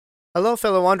Hello,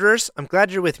 fellow wanderers. I'm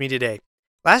glad you're with me today.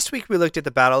 Last week we looked at the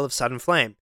Battle of Sudden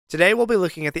Flame. Today we'll be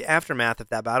looking at the aftermath of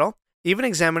that battle, even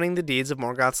examining the deeds of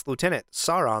Morgoth's lieutenant,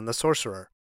 Sauron the Sorcerer.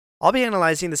 I'll be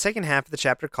analyzing the second half of the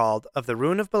chapter called Of the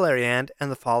Ruin of Beleriand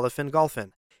and the Fall of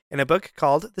Fingolfin, in a book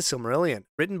called The Silmarillion,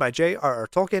 written by J.R.R.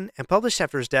 Tolkien and published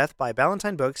after his death by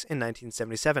Ballantine Books in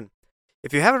 1977.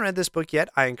 If you haven't read this book yet,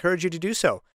 I encourage you to do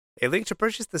so. A link to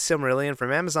purchase The Silmarillion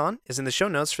from Amazon is in the show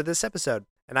notes for this episode,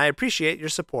 and I appreciate your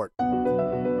support.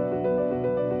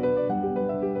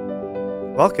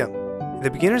 Welcome. In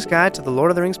the Beginner's Guide to the Lord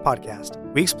of the Rings podcast,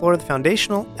 we explore the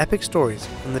foundational, epic stories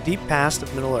from the deep past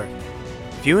of Middle-earth.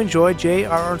 If you enjoy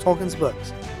J.R.R. Tolkien's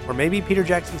books, or maybe Peter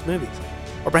Jackson's movies,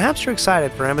 or perhaps you're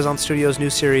excited for Amazon Studios' new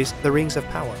series, The Rings of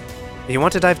Power, and you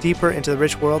want to dive deeper into the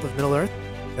rich world of Middle-earth,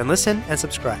 then listen and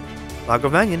subscribe.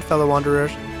 Lagovanyan, fellow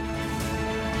wanderers.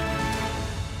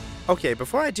 Okay,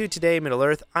 before I do today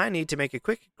Middle-earth, I need to make a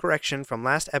quick correction from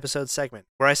last episode's segment,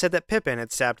 where I said that Pippin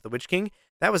had stabbed the Witch King.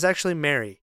 That was actually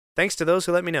Merry. Thanks to those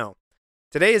who let me know.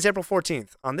 Today is April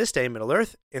 14th. On this day,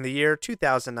 Middle-earth, in the year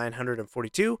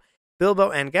 2942,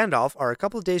 Bilbo and Gandalf are a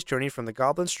couple of days' journey from the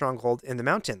Goblin stronghold in the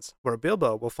mountains, where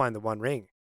Bilbo will find the One Ring.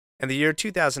 In the year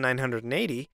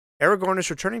 2980, Aragorn is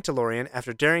returning to Lorien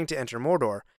after daring to enter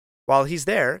Mordor. While he's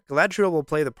there, Galadriel will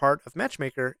play the part of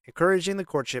matchmaker, encouraging the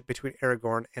courtship between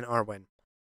Aragorn and Arwen.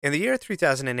 In the year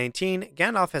 3018,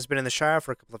 Gandalf has been in the Shire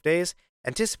for a couple of days,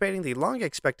 anticipating the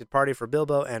long-expected party for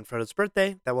Bilbo and Frodo's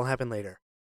birthday that will happen later.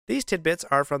 These tidbits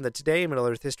are from the Today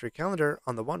Middle-earth History calendar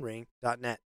on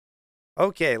theonering.net.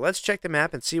 Okay, let's check the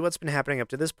map and see what's been happening up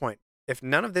to this point. If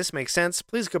none of this makes sense,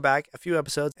 please go back a few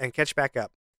episodes and catch back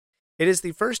up. It is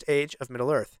the first age of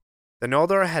Middle-earth. The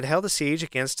Noldor had held a siege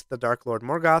against the Dark Lord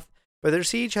Morgoth, but their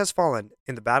siege has fallen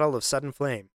in the Battle of Sudden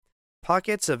Flame.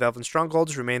 Pockets of elven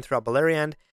strongholds remain throughout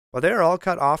Beleriand, while they are all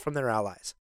cut off from their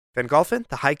allies. Fingolfin,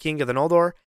 the High King of the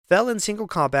Noldor, fell in single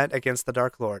combat against the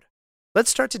Dark Lord. Let's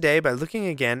start today by looking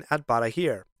again at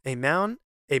Badahir, a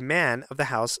man of the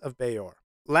House of Beor.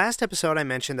 Last episode I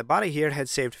mentioned that Badahir had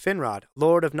saved Finrod,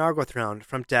 Lord of Nargothrond,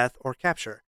 from death or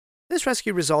capture. This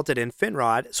rescue resulted in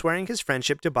Finrod swearing his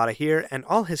friendship to Badahir and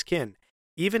all his kin,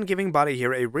 even giving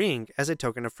Badahir a ring as a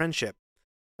token of friendship.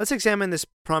 Let's examine this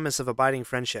promise of abiding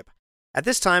friendship. At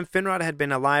this time, Finrod had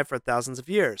been alive for thousands of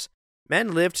years.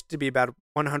 Men lived to be about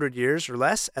 100 years or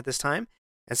less at this time,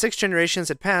 and 6 generations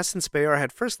had passed since Beor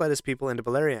had first led his people into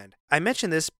Beleriand. I mention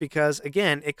this because,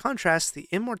 again, it contrasts the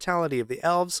immortality of the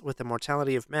elves with the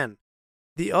mortality of men.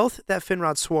 The oath that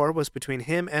Finrod swore was between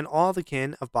him and all the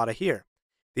kin of Badahir.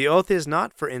 The oath is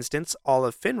not, for instance, all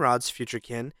of Finrod's future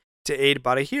kin to aid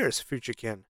Badahir's future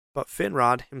kin, but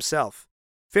Finrod himself.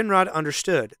 Finrod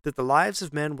understood that the lives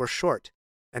of men were short,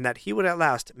 and that he would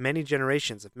outlast many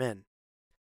generations of men.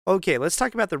 Okay, let's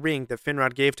talk about the ring that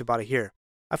Finrod gave to Badahir.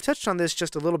 I've touched on this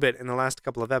just a little bit in the last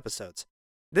couple of episodes.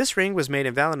 This ring was made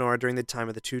in Valinor during the time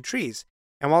of the Two Trees,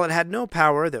 and while it had no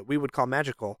power that we would call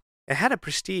magical, it had a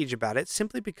prestige about it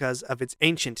simply because of its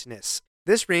ancientness.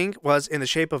 This ring was in the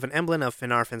shape of an emblem of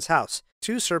Finarfin's house,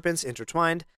 2 serpents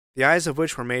intertwined, the eyes of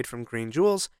which were made from green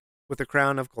jewels, with a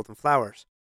crown of golden flowers.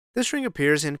 This ring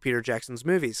appears in Peter Jackson's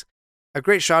movies. A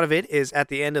great shot of it is at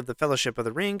the end of the Fellowship of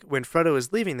the Ring when Frodo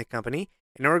is leaving the company,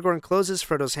 and Aragorn closes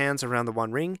Frodo's hands around the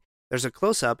One Ring. There's a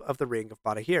close-up of the Ring of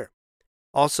Badahir.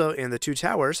 Also, in The Two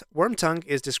Towers, Wormtongue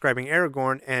is describing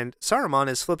Aragorn, and Saruman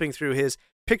is flipping through his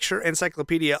picture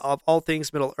encyclopedia of all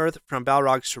things Middle-earth from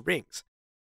Balrogs to rings.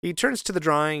 He turns to the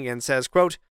drawing and says,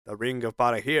 quote, "The Ring of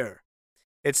Badahir."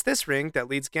 It's this ring that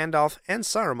leads Gandalf and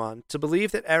Saruman to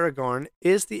believe that Aragorn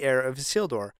is the heir of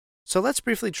Isildur, so let's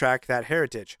briefly track that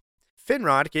heritage.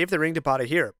 Finrod gave the ring to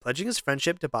Badahir, pledging his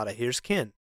friendship to Badahir's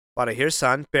kin. Badahir's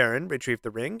son, Beren, retrieved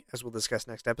the ring, as we'll discuss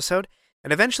next episode,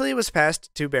 and eventually it was passed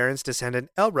to Beren's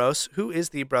descendant Elros, who is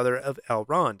the brother of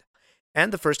Elrond,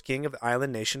 and the first king of the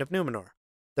island nation of Númenor.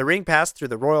 The ring passed through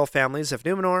the royal families of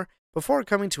Númenor before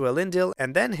coming to Elendil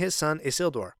and then his son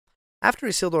Isildur. After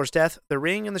Isildur's death, the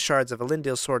ring and the shards of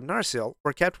Elendil's sword Narsil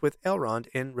were kept with Elrond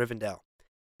in Rivendell.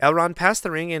 Elrond passed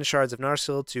the ring and shards of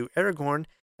Narsil to Aragorn,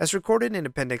 as recorded in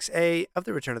Appendix A of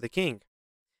The Return of the King.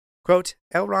 Quote,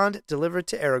 Elrond delivered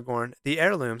to Aragorn the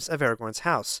heirlooms of Aragorn's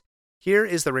house. Here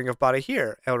is the Ring of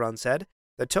Badahir, Elrond said,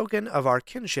 the token of our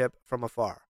kinship from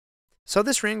afar. So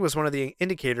this ring was one of the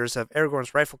indicators of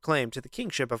Aragorn's rightful claim to the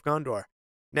kingship of Gondor.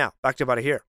 Now, back to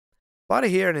Badahir.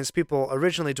 Badahir and his people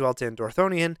originally dwelt in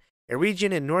Dorthonion, a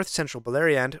region in north-central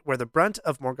Beleriand where the brunt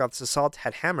of Morgoth's assault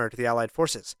had hammered the allied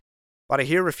forces.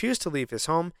 Badahir refused to leave his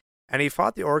home, and he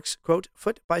fought the orcs, quote,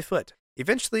 foot by foot.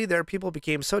 Eventually, their people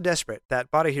became so desperate that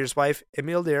Badahir's wife,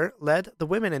 Emildir, led the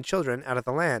women and children out of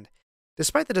the land,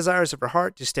 despite the desires of her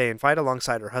heart to stay and fight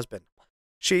alongside her husband.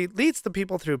 She leads the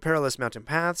people through perilous mountain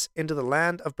paths into the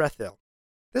land of Brethil.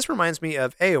 This reminds me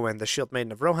of Eowyn, the shield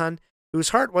maiden of Rohan, whose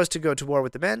heart was to go to war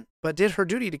with the men, but did her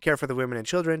duty to care for the women and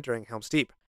children during Helm's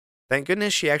Deep. Thank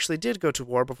goodness she actually did go to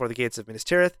war before the gates of Minas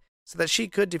Tirith, so that she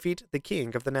could defeat the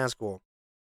king of the Nazgul.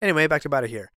 Anyway, back to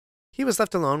Badahir. He was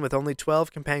left alone with only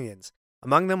 12 companions.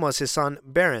 Among them was his son,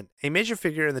 Beren, a major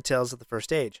figure in the tales of the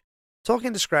First Age.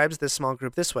 Tolkien describes this small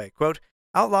group this way, quote,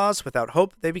 "Outlaws without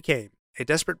hope they became, a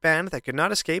desperate band that could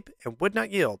not escape and would not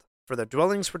yield, for their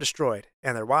dwellings were destroyed,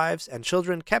 and their wives and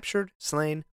children captured,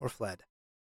 slain, or fled.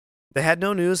 They had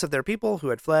no news of their people who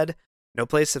had fled, no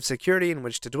place of security in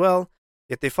which to dwell,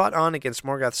 yet they fought on against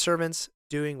Morgoth's servants,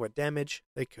 doing what damage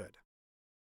they could."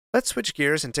 Let's switch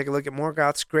gears and take a look at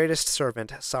Morgoth's greatest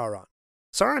servant, Sauron.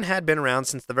 Sauron had been around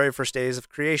since the very first days of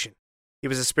creation. He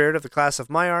was a spirit of the class of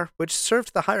Maiar, which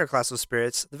served the higher class of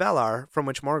spirits, the Valar, from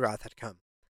which Morgoth had come.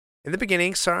 In the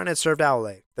beginning, Sauron had served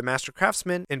Aule, the master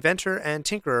craftsman, inventor, and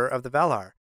tinkerer of the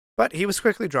Valar, but he was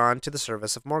quickly drawn to the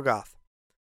service of Morgoth.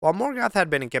 While Morgoth had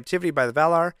been in captivity by the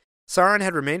Valar, Sauron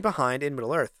had remained behind in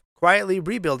Middle-earth, quietly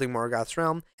rebuilding Morgoth's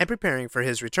realm and preparing for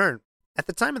his return. At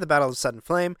the time of the Battle of Sudden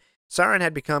Flame, Sauron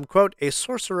had become, quote, "a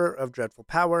sorcerer of dreadful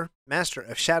power, master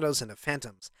of shadows and of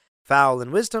phantoms, foul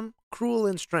in wisdom, cruel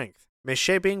in strength,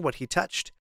 misshaping what he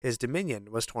touched. His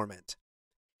dominion was torment."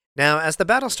 Now, as the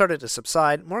battle started to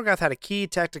subside, Morgoth had a key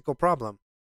tactical problem.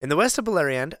 In the west of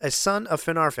Beleriand, a son of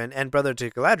Finarfin and brother to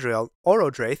Galadriel,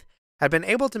 Orodreth, had been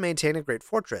able to maintain a great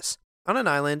fortress on an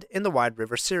island in the wide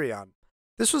river Sirion.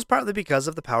 This was partly because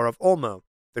of the power of Ulmo,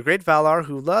 the great Valar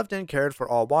who loved and cared for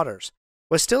all waters,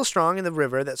 was still strong in the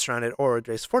river that surrounded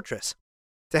Orodreth's fortress.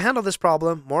 To handle this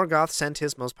problem, Morgoth sent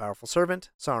his most powerful servant,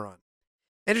 Sauron.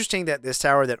 Interesting that this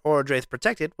tower that Orodreth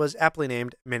protected was aptly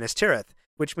named Minas Tirith,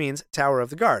 which means Tower of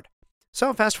the Guard.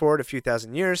 So fast forward a few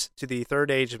thousand years to the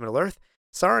Third Age of Middle-earth,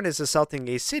 Sauron is assaulting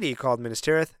a city called Minas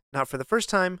Tirith, not for the first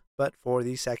time, but for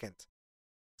the second.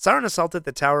 Sauron assaulted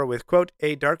the tower with, quote,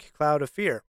 "a dark cloud of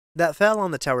fear" that fell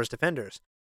on the tower's defenders.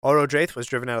 Orodreth was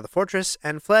driven out of the fortress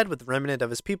and fled with the remnant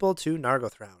of his people to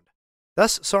Nargothrond.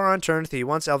 Thus, Sauron turned the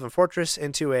once elven fortress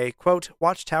into a, quote,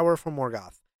 "watchtower for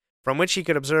Morgoth," from which he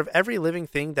could observe every living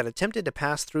thing that attempted to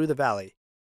pass through the valley.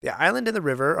 The island in the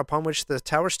river upon which the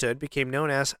tower stood became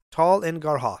known as Tal in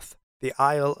Garhoth, the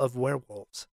Isle of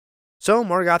Werewolves. So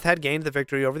Morgoth had gained the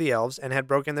victory over the elves and had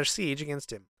broken their siege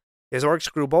against him. His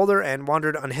orcs grew bolder and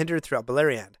wandered unhindered throughout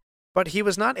Beleriand, but he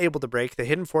was not able to break the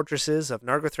hidden fortresses of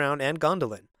Nargothrond and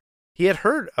Gondolin. He had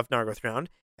heard of Nargothrond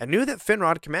and knew that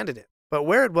Finrod commanded it, but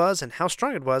where it was and how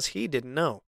strong it was he didn't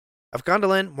know. Of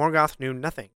Gondolin, Morgoth knew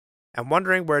nothing, and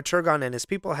wondering where Turgon and his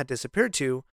people had disappeared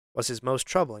to was his most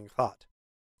troubling thought.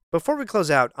 Before we close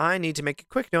out, I need to make a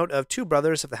quick note of two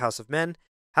brothers of the House of Men,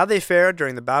 how they fared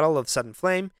during the Battle of Sudden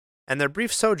Flame, and their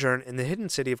brief sojourn in the hidden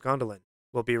city of Gondolin.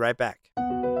 We'll be right back.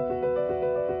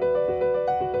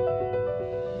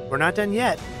 We're not done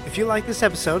yet. If you like this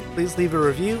episode, please leave a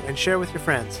review and share with your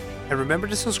friends. And remember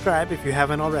to subscribe if you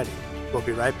haven't already. We'll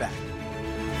be right back.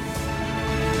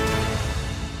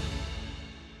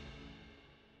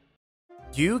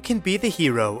 You can be the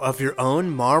hero of your own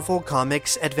Marvel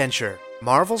Comics adventure.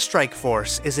 Marvel Strike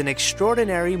Force is an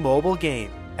extraordinary mobile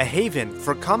game, a haven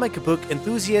for comic book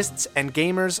enthusiasts and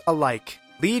gamers alike.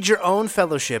 Lead your own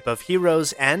fellowship of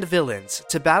heroes and villains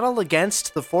to battle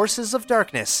against the forces of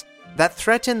darkness that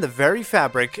threaten the very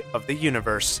fabric of the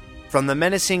universe. From the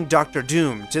menacing Doctor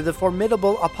Doom to the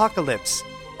formidable Apocalypse,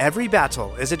 every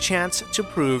battle is a chance to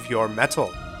prove your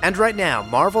mettle. And right now,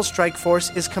 Marvel Strike Force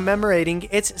is commemorating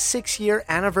its 6-year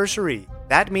anniversary.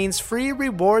 That means free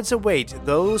rewards await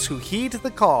those who heed the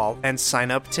call and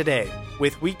sign up today.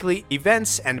 With weekly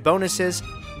events and bonuses,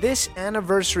 this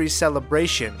anniversary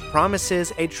celebration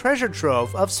promises a treasure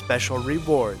trove of special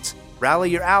rewards. Rally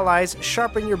your allies,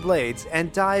 sharpen your blades,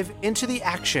 and dive into the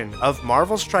action of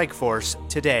Marvel Strike Force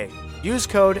today. Use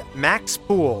code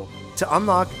MAXPOOL to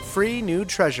unlock free new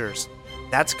treasures.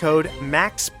 That's code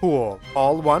MAXPOOL,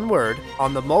 all one word,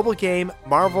 on the mobile game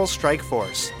Marvel Strike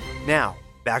Force. Now,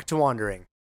 back to wandering.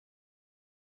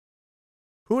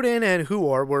 Húrin and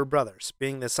Huor were brothers,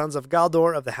 being the sons of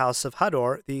Galdor of the House of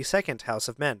Hador, the second House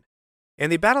of Men. In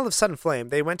the Battle of Sudden Flame,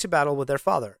 they went to battle with their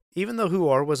father, even though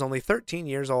Huor was only 13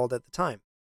 years old at the time.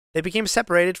 They became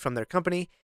separated from their company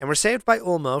and were saved by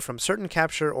Ulmo from certain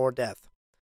capture or death.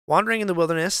 Wandering in the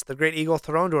wilderness, the great eagle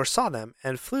Thorondor saw them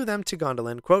and flew them to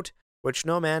Gondolin, quote, which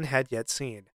no man had yet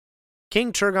seen.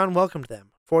 King Turgon welcomed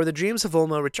them, for the dreams of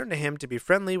Ulmo returned to him to be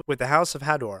friendly with the House of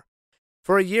Hador.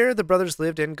 For a year the brothers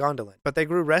lived in Gondolin, but they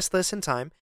grew restless in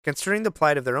time, considering the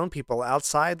plight of their own people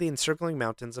outside the encircling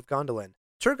mountains of Gondolin.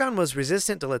 Turgon was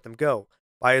resistant to let them go,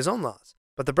 by his own laws,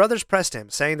 but the brothers pressed him,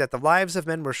 saying that the lives of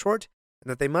men were short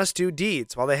and that they must do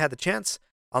deeds while they had the chance,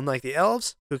 unlike the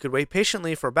elves, who could wait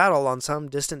patiently for battle on some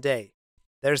distant day.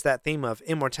 There's that theme of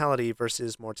immortality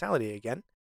versus mortality again.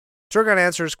 Turgon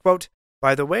answers, quote,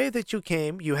 "By the way that you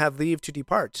came, you have leave to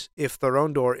depart, if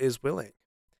Thorondor is willing."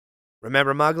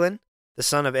 Remember Moglin, the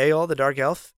son of Eol the Dark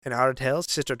Elf, and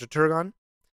Auratel's sister to Turgon?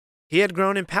 He had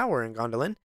grown in power in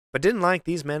Gondolin, but didn't like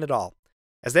these men at all.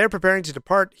 As they are preparing to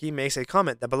depart, he makes a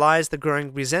comment that belies the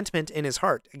growing resentment in his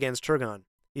heart against Turgon.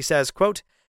 He says, quote,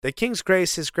 "The king's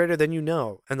grace is greater than you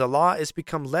know, and the law is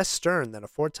become less stern than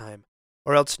aforetime,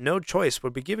 or else no choice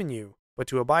would be given you but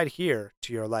to abide here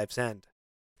to your life's end."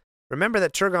 Remember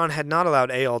that Turgon had not allowed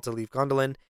Eol to leave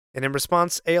Gondolin, and in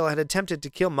response, Eol had attempted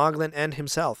to kill Moglin and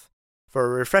himself. For a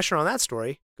refresher on that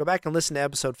story, go back and listen to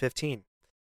episode 15.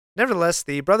 Nevertheless,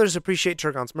 the brothers appreciate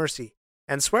Turgon's mercy,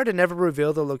 and swear to never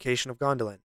reveal the location of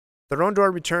Gondolin.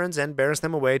 Thorondor returns and bears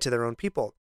them away to their own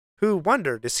people, who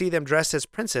wonder to see them dressed as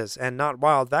princes and not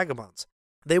wild vagabonds.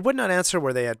 They would not answer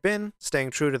where they had been,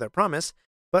 staying true to their promise,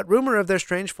 but rumor of their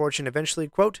strange fortune eventually,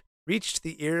 quote, reached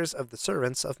the ears of the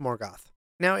servants of Morgoth.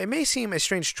 Now, it may seem a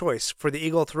strange choice for the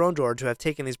eagle Thorondor to have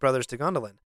taken these brothers to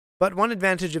Gondolin, but one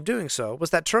advantage of doing so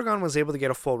was that Turgon was able to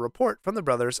get a full report from the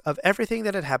brothers of everything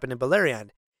that had happened in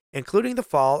Beleriand, including the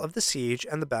fall of the siege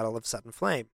and the Battle of Sudden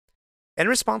Flame. In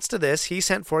response to this, he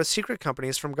sent forth secret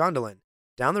companies from Gondolin,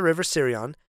 down the river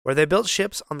Sirion, where they built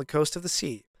ships on the coast of the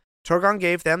sea. Turgon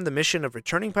gave them the mission of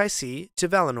returning by sea to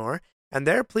Valinor, and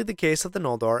there plead the case of the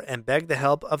Noldor and beg the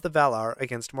help of the Valar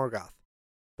against Morgoth.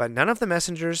 But none of the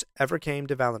messengers ever came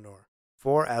to Valinor,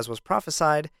 for, as was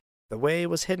prophesied, the way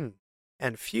was hidden,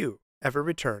 and few ever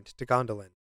returned to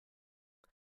Gondolin.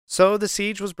 So the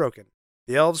siege was broken.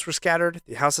 The elves were scattered,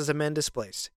 the houses of men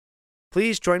displaced.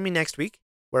 Please join me next week,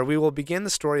 where we will begin the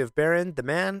story of Beren the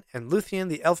man and Luthien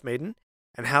the elf maiden,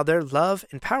 and how their love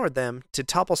empowered them to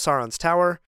topple Sauron's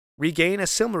tower, regain a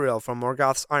Silmaril from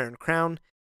Morgoth's iron crown,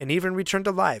 and even return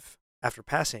to life after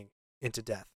passing into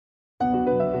death.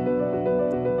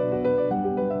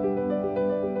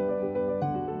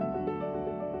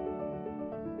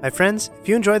 Hi friends, if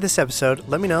you enjoyed this episode,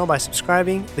 let me know by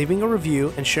subscribing, leaving a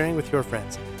review, and sharing with your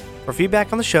friends. For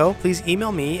feedback on the show, please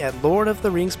email me at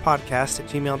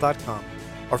lordoftheringspodcast@gmail.com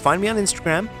or find me on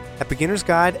Instagram at Beginner's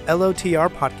Guide LOTR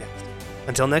Podcast.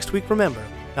 Until next week, remember,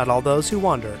 not all those who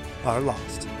wander are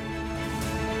lost.